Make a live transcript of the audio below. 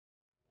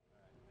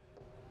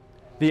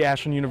The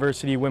Ashland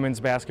University women's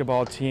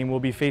basketball team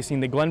will be facing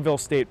the Glenville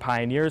State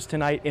Pioneers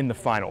tonight in the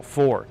Final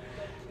Four.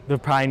 The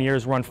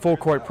Pioneers run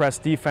full-court press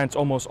defense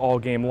almost all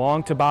game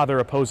long to bother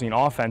opposing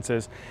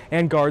offenses,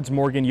 and guards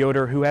Morgan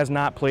Yoder, who has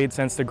not played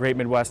since the Great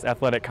Midwest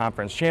Athletic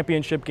Conference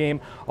Championship game,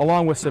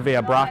 along with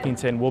Savea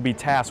Brockington, will be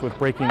tasked with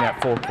breaking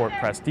that full-court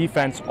press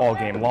defense all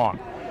game long.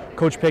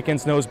 Coach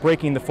Pickens knows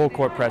breaking the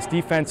full-court press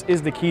defense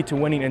is the key to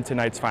winning in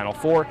tonight's Final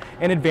Four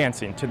and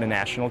advancing to the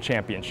national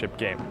championship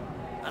game.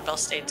 Glenville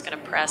State's going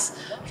to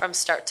press from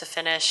start to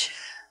finish,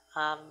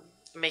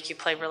 make you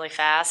play really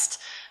fast,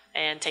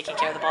 and taking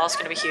care of the ball is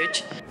going to be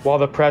huge. While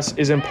the press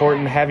is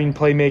important, having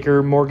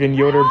playmaker Morgan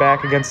Yoder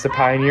back against the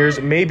Pioneers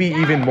may be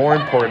even more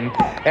important.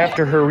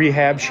 After her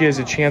rehab, she has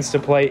a chance to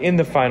play in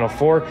the Final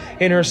Four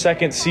in her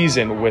second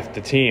season with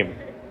the team.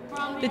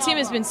 The team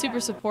has been super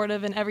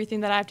supportive in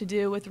everything that I have to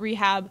do with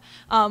rehab.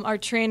 Our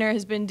trainer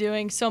has been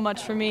doing so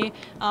much for me,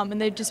 and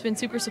they've just been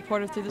super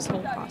supportive through this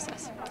whole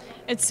process.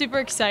 It's super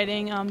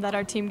exciting that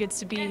our team gets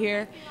to be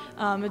here.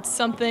 It's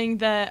something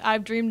that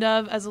I've dreamed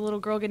of as a little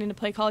girl, getting to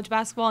play college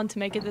basketball, and to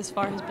make it this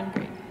far has been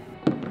great.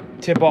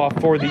 Tip-off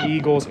for the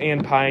Eagles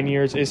and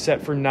Pioneers is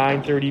set for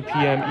 9:30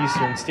 p.m.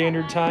 Eastern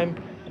Standard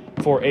Time.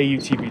 For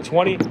AUTV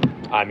 20,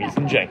 I'm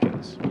Ethan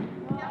Jenkins.